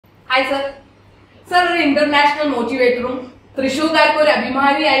Hi sir. Sir, ഒരു international മോട്ടിവേറ്ററും തൃശ്ശൂർക്കാർക്ക് ഒരു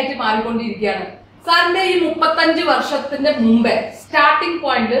അഭിമാനിയായിട്ട് മാറിക്കൊണ്ടിരിക്കുകയാണ്. സാറിന്റെ ഈ 35 വർഷത്തിന്റെ മുമ്പേ സ്റ്റാർട്ടിംഗ്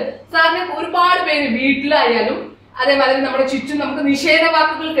പോയിന്റ് സാറിനെ ഒരുപാട് പേര് വീട്ടിലായാലും അതേമാതിരി നമ്മുടെ ചുറ്റും നമുക്ക് നിഷേധ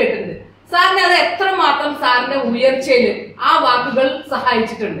വാക്കുകൾ കേട്ടിട്ടുണ്ട്. സാറിനെ അത് എത്രമാത്രം സാറിന്റെ ഉയർച്ചയിൽ ആ വാക്കുകൾ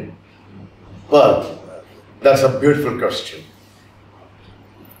സഹായിച്ചിട്ടുണ്ട്? Well, that's a beautiful question.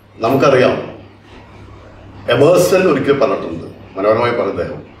 നമുക്കറിയാം, എമേഴ്സൺ ഒരിക്കൽ പറഞ്ഞിട്ടുണ്ട്, മനോഹരമായി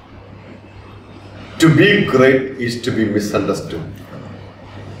പറഞ്ഞ to B great is to B misunderstood.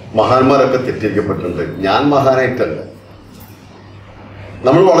 മഹാന്മാരൊക്കെ തെറ്റിദ്ധരിക്കപ്പെട്ടിട്ടുണ്ട്. ഞാൻ മഹാനായിട്ടല്ല.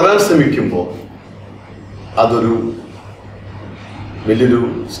 നമ്മൾ വളരാൻ ശ്രമിക്കുമ്പോൾ അതൊരു വലിയൊരു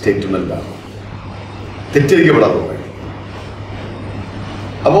സ്റ്റേറ്റ്മെന്റാണ്, തെറ്റിദ്ധരിക്കപ്പെടാൻ തുടങ്ങി.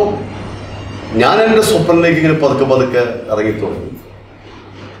 അപ്പോൾ ഞാൻ എൻ്റെ സ്വപ്നത്തിലേക്ക് ഇങ്ങനെ പതുക്കെ ഇറങ്ങിത്തുടങ്ങി.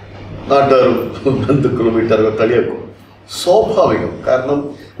 നാട്ടുകാരും ബന്ധുക്കളും വീട്ടുകാരൊക്കെ കളിയാക്കും. സ്വാഭാവികം. കാരണം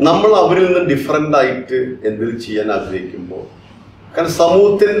നമ്മൾ അവരിൽ നിന്ന് ഡിഫറൻ്റ് ആയിട്ട് എന്തെങ്കിലും ചെയ്യാൻ ആഗ്രഹിക്കുമ്പോൾ, കാരണം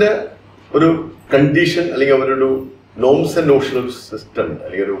സമൂഹത്തിൻ്റെ ഒരു കണ്ടീഷൻ അല്ലെങ്കിൽ അവരൊരു നോംസ് ആൻഡ് നോഷണൽ സിസ്റ്റം ഉണ്ട്,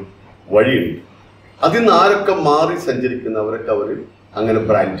 അല്ലെങ്കിൽ ഒരു വഴിയുണ്ട്. അതിൽ നിന്ന് ആരൊക്കെ മാറി സഞ്ചരിക്കുന്നവരൊക്കെ അവർ അങ്ങനെ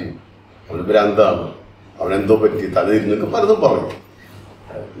ബ്രാൻഡ് ചെയ്യും. അവന് ഭ്രാന്താണ്, അവനെന്തോ പറ്റി തലതിരിഞ്ഞൊക്കെ പലതും പറയും.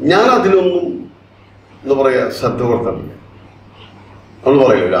 ഞാൻ അതിനൊന്നും എന്താ പറയുക ശ്രദ്ധ കൊടുത്തിട്ടില്ല. നമ്മൾ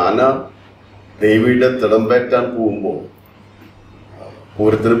പറയില്ല, ഒരു ആന ദേവിയുടെ തിടമ്പേറ്റാൻ പോകുമ്പോൾ,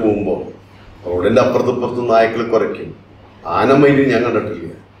 പൂരത്തിന് പോകുമ്പോൾ റോഡിൻ്റെ അപ്പുറത്തും നായ്ക്കൾ കുറയ്ക്കും. ആന മൈൻഡ് ഞാൻ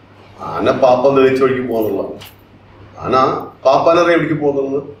കണ്ടിട്ടില്ല. ആന പാപ്പൻ തെളിച്ച വഴിക്ക് പോകുന്നുള്ളതാണ്. ആന പാപ്പാനറിയ വഴിക്ക്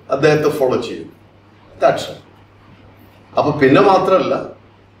പോകുന്നത് അദ്ദേഹത്തെ ഫോളോ ചെയ്യും. ദാറ്റ്സ്. അപ്പൊ പിന്നെ മാത്രമല്ല,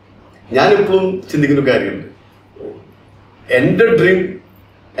 ഞാനിപ്പോഴും ചിന്തിക്കുന്ന കാര്യമുണ്ട്, എൻ്റെ ഡ്രീം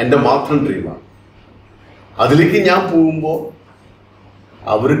എൻ്റെ മാത്രം ഡ്രീമാണ്. അതിലേക്ക് ഞാൻ പോകുമ്പോൾ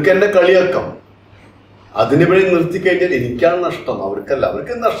അവർക്ക് എന്നെ കളിയാക്കാം. അതിന് വേണ്ടി നിർത്തിക്കഴിഞ്ഞാൽ എനിക്കാണ് നഷ്ടം, അവർക്കല്ല.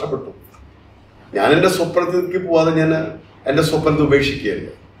 അവർക്ക് നഷ്ടപ്പെട്ടു. ഞാൻ എൻ്റെ സ്വപ്നത്തിലേക്ക് പോവാതെ ഞാൻ എൻ്റെ സ്വപ്നത്തെ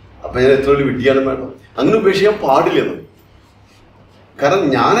ഉപേക്ഷിക്കുകയല്ലേ. അപ്പം ഞാൻ എത്ര വലിയ വിഡ്ഢിയാണ് വേണം. അങ്ങനെ ഉപേക്ഷിക്കാൻ പാടില്ലെന്ന്. കാരണം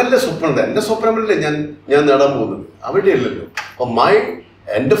ഞാനല്ലേ സ്വപ്നം, എൻ്റെ സ്വപ്നമല്ലേ ഞാൻ നേടാൻ പോകുന്നത്, അവിടെ അല്ലല്ലോ. അപ്പം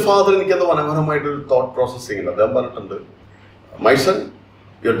എൻ്റെ ഫാദർ എനിക്കത് മനോഹരമായിട്ടൊരു തോട്ട് പ്രോസസ്സിംഗ് ഉണ്ട്. അദ്ദേഹം പറഞ്ഞിട്ടുണ്ട്, my son,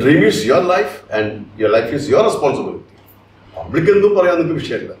 your dream is your life and your life is your responsibility. Public എന്തും പറയാൻ നിങ്ങൾക്ക്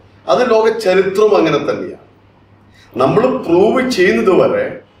വിഷയമില്ല. അത് ലോക ചരിത്രം അങ്ങനെ തന്നെയാണ്. നമ്മൾ പ്രൂവ് ചെയ്യുന്നത് വരെ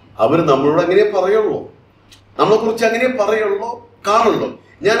അവർ നമ്മളോട് അങ്ങനെ പറയുള്ളൂ, നമ്മളെക്കുറിച്ച് അങ്ങനെ പറയുള്ളൂ, കാണുള്ളൂ.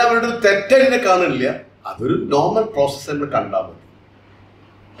 ഞാൻ അവരുടെ ഒരു തെറ്റായിട്ട് കാണില്ല. അതൊരു നോർമൽ പ്രോസസ്സ് എന്ന് കണ്ടാൽ മതി.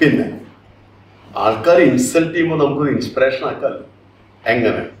 പിന്നെ ആൾക്കാർ ഇൻസൾട്ട് ചെയ്യുമ്പോൾ നമുക്കൊരു ഇൻസ്പിറേഷൻ ആക്കാമല്ലോ.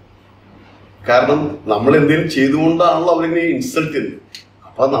 എങ്ങനെ? കാരണം നമ്മൾ എന്തെങ്കിലും ചെയ്തുകൊണ്ടാണല്ലോ അവരിങ്ങനെ ഇൻസൾട്ട് ചെയ്യുന്നത്.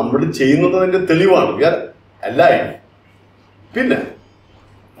 അപ്പൊ നമ്മൾ ചെയ്യുന്നത് അതിന്റെ തെളിവാണ്, ഞാൻ അല്ല. പിന്നെ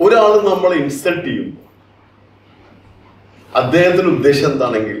ഒരാൾ നമ്മളെ ഇൻസൾട്ട് ചെയ്യുമ്പോൾ അദ്ദേഹത്തിന്റെ ഉദ്ദേശം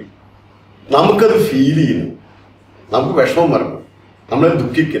എന്താണെങ്കിൽ നമുക്കത് ഫീൽ ചെയ്യണം, നമുക്ക് വിഷമം വരണം, നമ്മളെ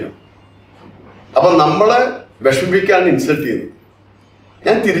ദുഃഖിക്കണം. അപ്പൊ നമ്മളെ വിഷമിപ്പിക്കാണ് ഇൻസൾട്ട് ചെയ്യുന്നത്.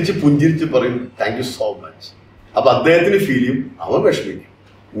 ഞാൻ തിരിച്ച് പുഞ്ചിരിച്ച് പറയും, താങ്ക് യു സോ മച്ച്. അപ്പൊ അദ്ദേഹത്തിന് ഫീൽ ചെയ്യും, അവൻ വിഷമിക്കും.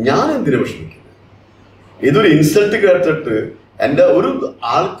 ഞാൻ എന്തിനാ വിഷമിക്കുന്നത്? ഇതൊരു ഇൻസൾട്ട് കേട്ടിട്ട് എൻ്റെ ഒരു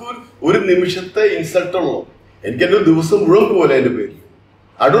ആൾക്ക് ഒരു നിമിഷത്തെ ഇൻസൾട്ടുള്ളൂ. എനിക്ക് എൻ്റെ ഒരു ദിവസം മുഴുവൻ പോലെ എൻ്റെ പേര്.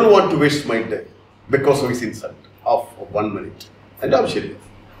 I don't want to waste my time because of his insult of 1 minute. എൻ്റെ ആവശ്യമില്ല.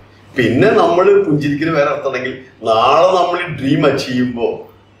 പിന്നെ നമ്മൾ പുഞ്ചിരിക്കുന്ന വേറെ അർത്ഥമാണെങ്കിൽ, നാളെ നമ്മൾ ഈ ഡ്രീം അച്ചീവ് ചെയ്യുമ്പോൾ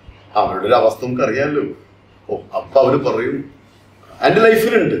അവരുടെ ഒരു അവസ്ഥ നമുക്ക് അറിയാമല്ലോ. അപ്പൊ അവര് പറയും, എൻ്റെ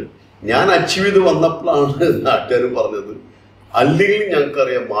ലൈഫിലുണ്ട്, ഞാൻ അച്ചീവ് ചെയ്ത് വന്നപ്പോഴാണ് നാട്ടുകാർ പറഞ്ഞത്, അല്ലെങ്കിൽ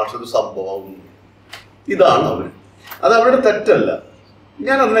ഞങ്ങൾക്കറിയാം മാഷൊരു സംഭവം. ഇതാണ് അവർ. അത് അവരുടെ തെറ്റല്ല.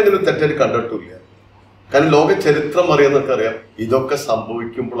 ഞാൻ അതിനങ്ങനെ ഒരു തെറ്റായിട്ട് കണ്ടിട്ടില്ല. കാരണം ലോക ചരിത്രം അറിയാന്നൊക്കെ അറിയാം, ഇതൊക്കെ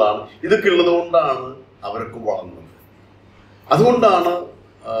സംഭവിക്കുമ്പോഴാണ്, ഇതൊക്കെ ഉള്ളത് കൊണ്ടാണ് അവരൊക്കെ വളർന്നത്. അതുകൊണ്ടാണ്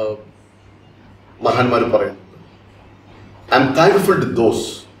മഹാന്മാർ പറയുന്നത്, I M thankful to those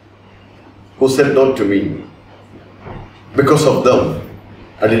who said no to me, because of them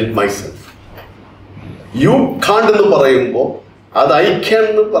I did it myself. U കാണ്ട് എന്ന് പറയുമ്പോൾ അത് ഐ ക്യാൻ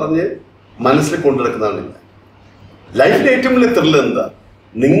എന്ന് പറഞ്ഞ് മനസ്സിൽ കൊണ്ടുനടക്കുന്നതാണ്. ലൈഫിൽ ഏറ്റവും വലിയ ത്രില്ല് എന്താ?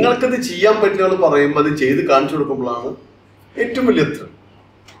 നിങ്ങൾക്കത് ചെയ്യാൻ പറ്റുന്ന പറയുമ്പോൾ അത് ചെയ്ത് കാണിച്ചു കൊടുക്കുമ്പോഴാണ് ഏറ്റവും വലിയ ത്രിൽ.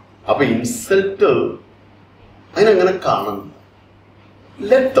 അപ്പൊ ഇൻസൾട്ട് അതിനങ്ങനെ കാണണം.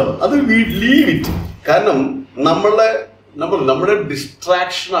 ലെറ്റം അത് ലീവ് ഇറ്റ്. കാരണം നമ്മുടെ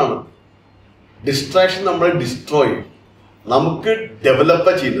ഡിസ്ട്രാക്ഷനാണ്. ഡിസ്ട്രാക്ഷൻ നമ്മളെ ഡിസ്ട്രോയ് ചെയ്യും. നമുക്ക്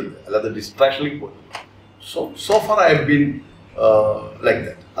ഡെവലപ്പ് ചെയ്യുന്നത്, അല്ലാതെ ഡിസ്ട്രാക്ഷനിലേക്ക് പോയി. So far I have been like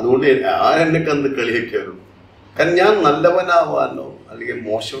that. അതുകൊണ്ട് എന്നെ കണ്ട് കളിയൊക്കെയായിരുന്നു. കാരണം ഞാൻ നല്ലവനാവാനോ അല്ലെങ്കിൽ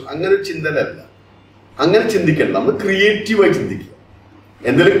മോശം അങ്ങനെ ചിന്തനല്ല. അങ്ങനെ ചിന്തിക്കണ്ട. നമ്മൾ ക്രിയേറ്റീവായി ചിന്തിക്കുക,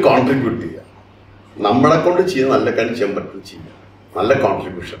 എന്തെങ്കിലും കോൺട്രിബ്യൂട്ട് ചെയ്യുക, നമ്മളെ കൊണ്ട് ചെയ്യാൻ നല്ല കാര്യം ചെയ്യാൻ പറ്റും ചെയ്യുക. നല്ല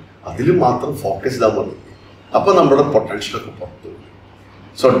കോൺട്രിബ്യൂഷൻ, അതിൽ മാത്രം ഫോക്കസ് ചെയ്താൽ മതി. അപ്പം നമ്മുടെ പൊട്ടൻഷ്യലൊക്കെ പുറത്തു വരും.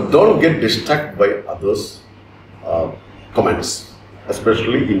 So don't get distract by others comments,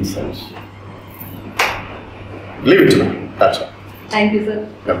 especially in science. Leave it. That's all. Thank you sir.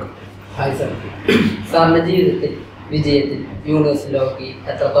 Welcome. Hi sir. സാറിന്റെ ജീവിതത്തിൽ വിജയത്തിൽ യൂണിവേഴ്സിറ്റിയിലൊക്കെ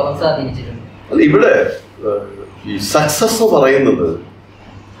എത്രത്തോളം സ്വാധീനിച്ചിട്ടുണ്ട്? അല്ല, ഇവിടെ ഈ സക്സസ് എന്ന് പറയുന്നത്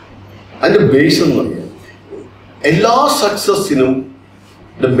അതിൻ്റെ ബേസ് എന്ന് പറയാം. എല്ലാ സക്സസ്സിനും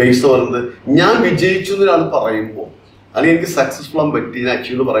ബേസ് പറയുന്നത് ഞാൻ വിജയിച്ചു എന്നൊരാൾ പറയുമ്പോൾ, അല്ലെങ്കിൽ എനിക്ക് സക്സസ്ഫുൾ ആകാൻ പറ്റി, ഞാൻ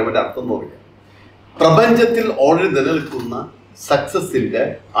അച്ചീവ് എന്ന് പറയാൻ പറ്റിയ അർത്ഥം എന്ന് പറയാം, പ്രപഞ്ചത്തിൽ ഓൾറെഡി നിലനിൽക്കുന്ന സക്സസിന്റെ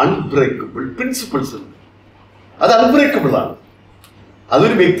അൺബ്രേക്കബിൾ പ്രിൻസിപ്പിൾസ് ഉണ്ട്. അത് അൺബ്രേക്കബിൾ ആണ്.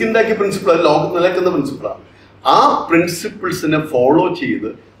 അതൊരു വ്യക്തി ഉണ്ടാക്കിയ പ്രിൻസിപ്പിൾ, അത് ലോകത്ത് നിലനിൽക്കുന്ന പ്രിൻസിപ്പിളാണ്. ആ പ്രിൻസിപ്പിൾസിനെ ഫോളോ ചെയ്ത്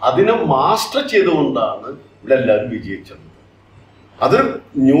അതിനെ മാസ്റ്റർ ചെയ്തുകൊണ്ടാണ് ഇവിടെ എല്ലാവരും വിജയിച്ചത്. അതൊരു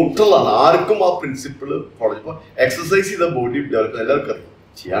ന്യൂട്രൽ ആണ്. ആർക്കും ആ പ്രിൻസിപ്പിൾ ഫോളോ ചെയ്യുമ്പോൾ എക്സസൈസ് ചെയ്ത ബോഡി ഡെവലപ്പ് എല്ലാവർക്കും അറിയാം,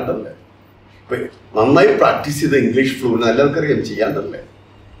 ചെയ്യാണ്ടല്ലേ. ഇപ്പൊ നന്നായി പ്രാക്ടീസ് ചെയ്ത ഇംഗ്ലീഷ് ഫ്ലൂവിന് എല്ലാവർക്കും അറിയാം, ചെയ്യാണ്ടല്ലേ.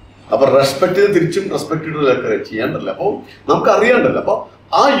 അപ്പൊ റെസ്പെക്ട് ചെയ്ത് തിരിച്ചും റെസ്പെക്ട് ചെയ്ത് എല്ലാവർക്കും അറിയാം, ചെയ്യാണ്ടല്ലേ. അപ്പോൾ നമുക്ക് അറിയാണ്ടല്ലോ. അപ്പൊ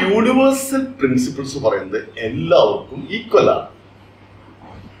ആ യൂണിവേഴ്സൽ പ്രിൻസിപ്പിൾസ് പറയുന്നത് എല്ലാവർക്കും ഈക്വൽ ആണ്.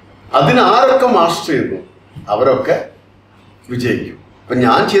 അതിനാരൊക്കെ മാസ്റ്റർ ചെയ്യുന്നു അവരൊക്കെ വിജയിക്കും. ഇപ്പൊ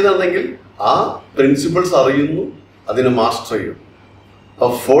ഞാൻ ചെയ്തിട്ടുണ്ടെങ്കിൽ ആ പ്രിൻസിപ്പിൾസ് അറിയുന്നു, അതിനെ മാസ്റ്റർ ചെയ്യുന്നു.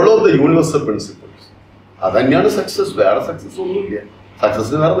 Follow the universal principles. അത് തന്നെയാണ് സക്സസ്. വേറെ സക്സസ് ഒന്നുമില്ല.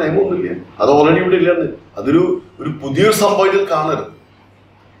 സക്സസിന് വേറെ നിയമമൊന്നുമില്ല. അത് ഓൾറെഡി ഇവിടെ ഇല്ലാന്ന്. അതൊരു പുതിയൊരു സംഭവത്തിൽ കാണരുത്.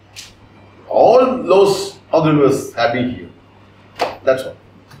 All laws of the universe have been here. That's all.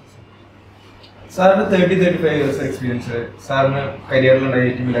 സാറിന് 30-35 years എക്സ്പീരിയൻസ്, സാറിന് കരിയറിലുണ്ടായ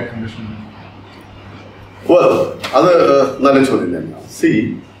ഏറ്റവും വലിയ അക്കംപ്ലിഷ്മെന്റ്? അത് നല്ല ചോദ്യം തന്നെയാണ്.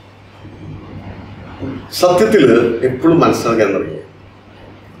 സത്യത്തിൽ എപ്പോഴും മനസ്സിലാക്കാൻ അറിയാം,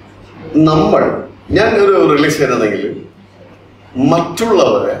 ഞാൻ ഒരു റിലീസ് ചെയ്യണമെങ്കിൽ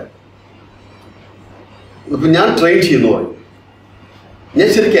മറ്റുള്ളവരെ ഇപ്പം ഞാൻ ട്രെയിൻ ചെയ്യുന്നു പറയും, ഞാൻ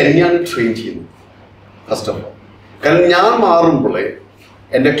ശരിക്കും എന്നെയാണ് ട്രെയിൻ ചെയ്യുന്നത് ഫസ്റ്റ് ഓഫ് ഓൾ. കാരണം ഞാൻ മാറുമ്പോഴേ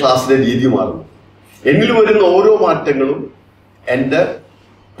എൻ്റെ ക്ലാസ്സിലെ രീതി മാറുന്നു. എന്നിൽ വരുന്ന ഓരോ മാറ്റങ്ങളും എൻ്റെ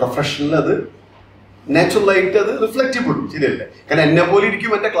പ്രൊഫഷനിൽ അത് നാച്ചുറലായിട്ട് അത് റിഫ്ലക്റ്റബിൾ, ശരിയല്ലേ? കാരണം എന്നെ പോലെ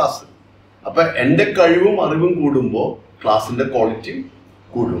ഇരിക്കും എൻ്റെ ക്ലാസ്. അപ്പം എൻ്റെ കഴിവും അറിവും കൂടുമ്പോൾ ക്ലാസ്സിൻ്റെ ക്വാളിറ്റി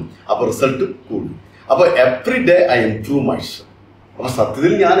കൂടും, അപ്പോൾ റിസൾട്ട് കൂടും. അപ്പോൾ every day I improve myself. അപ്പോൾ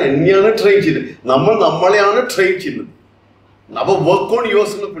സത്യത്തിൽ ഞാൻ എന്നെയാണ് ട്രെയിൻ ചെയ്യുന്നത്, നമ്മളെയാണ് ട്രെയിൻ ചെയ്യുന്നത്. അപ്പോൾ വർക്ക് ഓൺ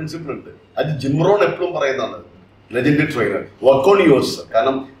യുവേഴ്സ് എന്ന പ്രിൻസിപ്പിൾ ഉണ്ട്. അത് ജിംറോൺ എപ്പോഴും പറയുന്നതാണ്, legendary trainer. Work on yours.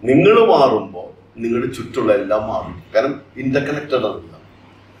 കാരണം നിങ്ങൾ മാറുമ്പോൾ നിങ്ങളുടെ ചുറ്റുള്ള എല്ലാം മാറും. കാരണം ഇന്റർകണക്റ്റഡ് ആണ്.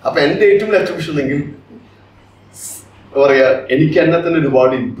 അപ്പൊ എൻ്റെ ഏറ്റവും വലിയ അട്രിബ്യൂഷൻ എങ്കിൽ പറയാ, എനിക്ക് എന്നെ തന്നെ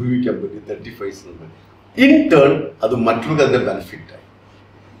ഒരുപാട് ഇംപ്രൂവ് ചെയ്യാൻ പറ്റി 35 ഇൻ ടേൺ. അത് മറ്റുള്ളവർക്ക് അതിന്റെ ബെനിഫിറ്റ് ആയി.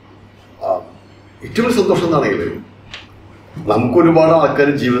 ഏറ്റവും വലിയ സന്തോഷം എന്നാണെങ്കിൽ നമുക്ക് ഒരുപാട്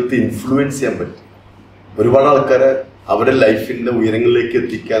ആൾക്കാരെ ജീവിതത്തെ ഇൻഫ്ലുവൻസ് ചെയ്യാൻ പറ്റും. ഒരുപാട് ആൾക്കാരെ അവരുടെ ലൈഫിന്റെ ഉയരങ്ങളിലേക്ക്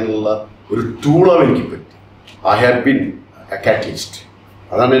എത്തിക്കാനുള്ള ഒരു ടൂളാണ് എനിക്ക് പറ്റി. I have been A catalyst.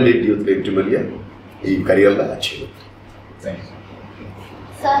 അതാണ് എൻ്റെ ജീവിതത്തിലെ ഏറ്റവും വലിയ ഈ കരിയറിലെ അച്ചീവ്മെന്റ്.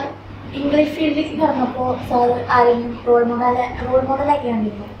 സർ, ഇംഗ്ലീഷ് ഫീൽഡിലേക്ക് കടന്നപ്പോൾ സർ ആരെങ്കിലും റോൾ മോഡലാക്കി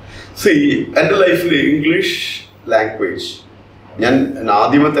കണ്ടിരുന്നു? എൻ്റെ ലൈഫിൽ ഇംഗ്ലീഷ് ലാംഗ്വേജ് ഞാൻ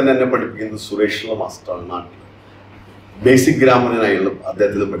ആദ്യമേ തന്നെ എന്നെ പഠിപ്പിക്കുന്നത് സുരേഷുള്ള മാസ്റ്ററാണ് നാട്ടിൽ. ബേസിക് ഗ്രാമറിനായുള്ള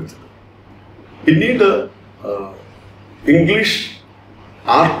അദ്ദേഹത്തിന് പഠിച്ചത്. പിന്നീട് ഇംഗ്ലീഷ്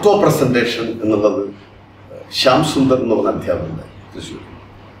ആർട്ട് ഓഫ് പ്രസന്റേഷൻ എന്നുള്ളത് ശ്യാം സുന്ദർ എന്ന് പറഞ്ഞ അധ്യാപകനുണ്ട് Thrissur,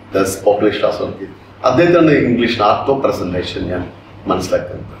 popular class. അദ്ദേഹത്താണ് English art of presentation ഞാൻ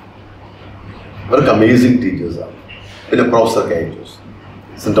മനസ്സിലാക്കുന്നത്. അവർക്ക് അമേസിങ് ടീച്ചേഴ്സാണ്. പിന്നെ professor K Jose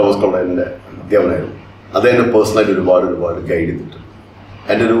cent Thomas കോളേജിൻ്റെ അധ്യാപകനായിരുന്നു. അദ്ദേഹം പേഴ്സണലായിട്ട് ഒരുപാട് ഗൈഡ് ചെയ്തിട്ടുണ്ട്.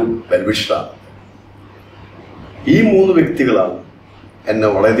 എൻ്റെ ഒരു വെൽവിഷറാണ്. ഈ 3 വ്യക്തികളാണ് എന്നെ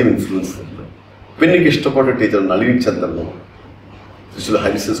വളരെയധികം ഇൻഫ്ലുവൻസ് ചെയ്തത്. പിന്നെ എനിക്ക് ഇഷ്ടപ്പെട്ട ടീച്ചർ നളിനി ചന്ദ്രൻ തൃശ്ശൂർ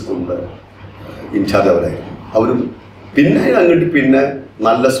ഹരിസ് സ്കൂളിൻ്റെ ഇൻചാർജ് അവരായിരുന്നു. അവരും പിന്നെ അങ്ങോട്ട് പിന്നെ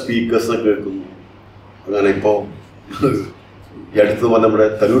നല്ല സ്പീക്കേഴ്സിനെ കേൾക്കുന്നു. അങ്ങനെ ഇപ്പോൾ ഈ അടുത്ത് വന്ന നമ്മുടെ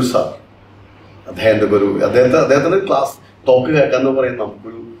തരൂർ സാർ, അദ്ദേഹത്തിൻ്റെ ക്ലാസ് ടോക്ക് കേൾക്കാന്ന് പറയുന്നത്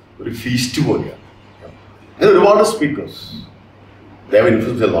നമുക്കൊരു ഫീസ്റ്റ് പോലെയാണ്. അങ്ങനെ ഒരുപാട് സ്പീക്കേഴ്സ്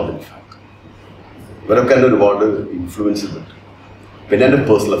ഇൻഫ്ലുവൻസ് ഇവരൊക്കെ എന്നെ ഒരുപാട് ഇൻഫ്ലുവൻസ് ചെയ്തിട്ടുണ്ട്. പിന്നെ എൻ്റെ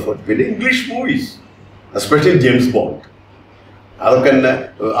പേഴ്സണൽ എഫേർട്ട്, പിന്നെ English movies, especially James bond. അതൊക്കെ എന്നെ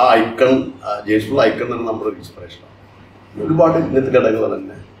ആ ഐക്കൺ, ജെയിംസ് ബോണ്ട് ഐക്കൺ തന്നെ നമ്മുടെ ഒരു ഇൻസ്പിറേഷനാണ്. ഒരുപാട് ഇന്നത്തെ ഘടകങ്ങൾ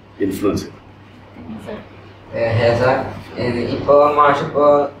എന്നെ ഇൻഫ്ലുവൻസ് ചെയ്തു. ഇപ്പോൾ മാഷിപ്പോ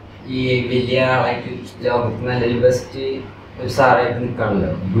ഈ വലിയ ആളായിട്ട് ലോകത്ത് നല്ലൊരു ബെസ്റ്റ് ഒരു സാറായിട്ട്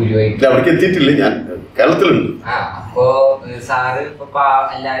നിൽക്കാണല്ലോ, ഗുരുവായിട്ട്. അവിടേക്ക് എത്തിയിട്ടില്ല, ഞാൻ കേരളത്തിലുണ്ട്. അപ്പോ സാറ് ഇപ്പൊ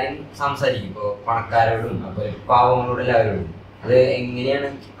എല്ലാരും സംസാരിക്കും, ഇപ്പൊ പണക്കാരോടും അപ്പൊ പാവങ്ങളോടും എല്ലാവരോടും. അത് എങ്ങനെയാണ്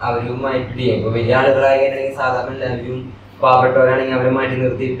അവരുമായിട്ട് ഡീൽ ചെയ്യുക? ഇപ്പോൾ വലിയ ആളുകളാണെങ്കിൽ സാധാരണ എല്ലാവരും പാവപ്പെട്ടവരാണെങ്കിൽ അവരെ മാറ്റി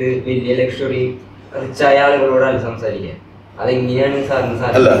നിർത്തിയിട്ട് വലിയ ലക്ഷറി റിച്ചായ ആളുകളോടാണ് സംസാരിക്കുക. അതെങ്ങനെയാണ് സാറിന്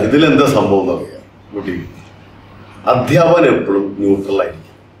അല്ല, ഇതിലെന്താ സംഭവം എന്ന് അറിയാം. അധ്യാപകൻ എപ്പോഴും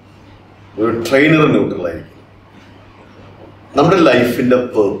ന്യൂട്രലായിരിക്കും, ഒരു ട്രെയിനർ ന്യൂട്രലായിരിക്കും. നമ്മുടെ ലൈഫിന്റെ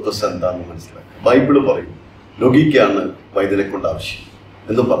പേർപ്പസ് എന്താണെന്ന് മനസ്സിലാക്കുക. ബൈബിള് പറയും ലോകിക്കാണ് വൈദ്യനെ കൊണ്ട് ആവശ്യം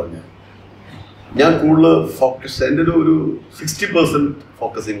എന്ന് പറഞ്ഞാൽ ഞാൻ കൂടുതൽ ഫോക്കസ്, എൻ്റെ ഒരു 60%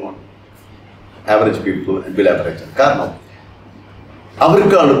 focusing on average people and bill average. കാരണം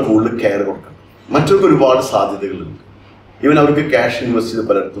അവർക്കാണ് കൂടുതൽ കെയർ കൊടുക്കുന്നത്. മറ്റവർക്ക് ഒരുപാട് സാധ്യതകളുണ്ട്. ഈവൻ അവർക്ക് ക്യാഷ് ഇൻവെസ്റ്റ് ചെയ്ത്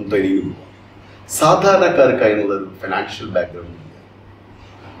പലയിടത്തും ട്രെയിനിങ് പോകും. സാധാരണക്കാർക്ക് അതിനുള്ള ഒരു ഫിനാൻഷ്യൽ ബാക്ക്ഗ്രൗണ്ട് ഇല്ല.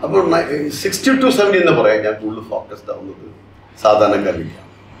 അപ്പോൾ 60 to 70 എന്ന് പറയാൻ ഞാൻ കൂടുതൽ ഫോക്കസ്ഡ് ആവുന്നത് സാധാരണക്കാരിലേക്കാണ്.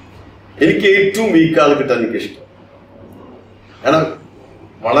 എനിക്ക് ഏറ്റവും വീക്ക് ആൾ കിട്ടാൻ എനിക്കിഷ്ടം. കാരണം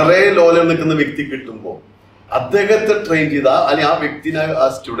വളരെ ലോലം നിൽക്കുന്ന വ്യക്തി കിട്ടുമ്പോൾ അദ്ദേഹത്തെ ട്രെയിൻ ചെയ്ത് അല്ലെങ്കിൽ ആ വ്യക്തിനെ, ആ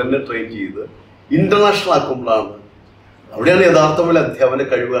സ്റ്റുഡൻറ്റിനെ ട്രെയിൻ ചെയ്ത് ഇന്റർനാഷണൽ ആക്കുമ്പോഴാണ് അവിടെയാണ് യഥാർത്ഥമായ അധ്യാപന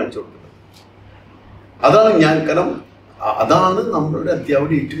കഴിവ് കാണിച്ചു കൊടുക്കുന്നത്. അതാണ് ഞാൻ, കാരണം അതാണ് നമ്മളുടെ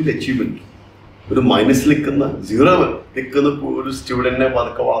അധ്യാപന ഏറ്റവും വലിയ അച്ചീവ്മെന്റ്. ഒരു മൈനസ് നിൽക്കുന്ന, സീറോ നിൽക്കുന്ന ഒരു സ്റ്റുഡൻറ്റിനെ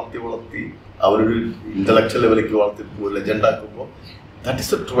പതുക്കെ വളർത്തി അവനൊരു ഇന്റലക്ച്വൽ ലെവലിലേക്ക് വളർത്തി ലെജൻഡ് ആക്കുമ്പോൾ that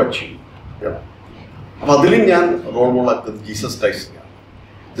is A true achievement. അപ്പം അതിലും ഞാൻ റോൾ മോഡലാക്കുന്നത് ജീസസ് ക്രൈസ്റ്റിനെയാണ്.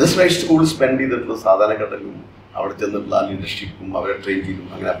 ജീസസ് ക്രൈസ്റ്റ് കൂടുതൽ സ്പെൻഡ് ചെയ്തിട്ടുള്ള സാധാരണക്കാരിലും അവിടെ ചെന്നിട്ടുള്ള ആ ലീഡർഷിപ്പും അവരെ ട്രെയിൻ ചെയ്തും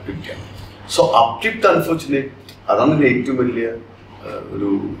അങ്ങനെ അപ്ലിപ്റ്റാണ്. സോ അപ്ലിപ്റ്റ് അൺഫോർച്ചുനേറ്റ് അതാണ് എൻ്റെ ഏറ്റവും വലിയ ഒരു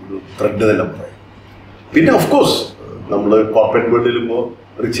ത്രെഡ് തന്നെ പറയാം. പിന്നെ ഓഫ് കോഴ്സ് നമ്മൾ കോർപ്പറേറ്റ് വേൾഡിലുമ്പോൾ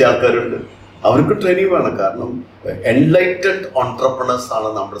റിച്ച് ആൾക്കാരുണ്ട്, അവർക്ക് ട്രെയിനിങ് വേണം. കാരണം എൻലൈറ്റഡ് ഓൺട്രപ്രണേഴ്സ് ആണ്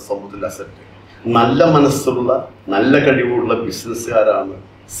നമ്മുടെ സമൂഹത്തിൻ്റെ അസറ്റ്. നല്ല മനസ്സുള്ള, നല്ല കഴിവുള്ള ബിസിനസ്സുകാരാണ്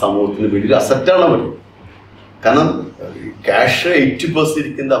സമൂഹത്തിന് വലിയൊരു അസറ്റാണ് അവർ. കാരണം ക്യാഷ് 80%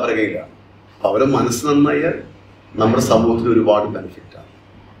 ഇരിക്കുന്നത് അവരുടെ കയ്യിലാണ്. അവരുടെ മനസ്സ് നന്നായാൽ നമ്മുടെ സമൂഹത്തിന് ഒരുപാട് ബെനിഫിറ്റാണ്.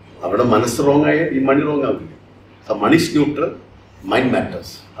 അവരുടെ മനസ്സ് റോങ് ആയാൽ ഈ മണി റോങ് ആവില്ല. So money is neutral, mind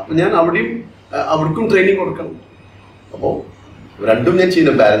matters. അപ്പം ഞാൻ അവർക്കും ട്രെയിനിങ് കൊടുക്കണം. അപ്പോൾ രണ്ടും ഞാൻ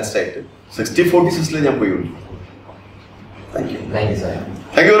ചെയ്യുന്ന ബാലൻസ്ഡ് ആയിട്ട് 60-40 സിസ്റ്റത്തിൽ ഞാൻ പോയി. Thank you. Thank you sir.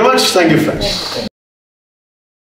 Thank you very much. Thank you, friends.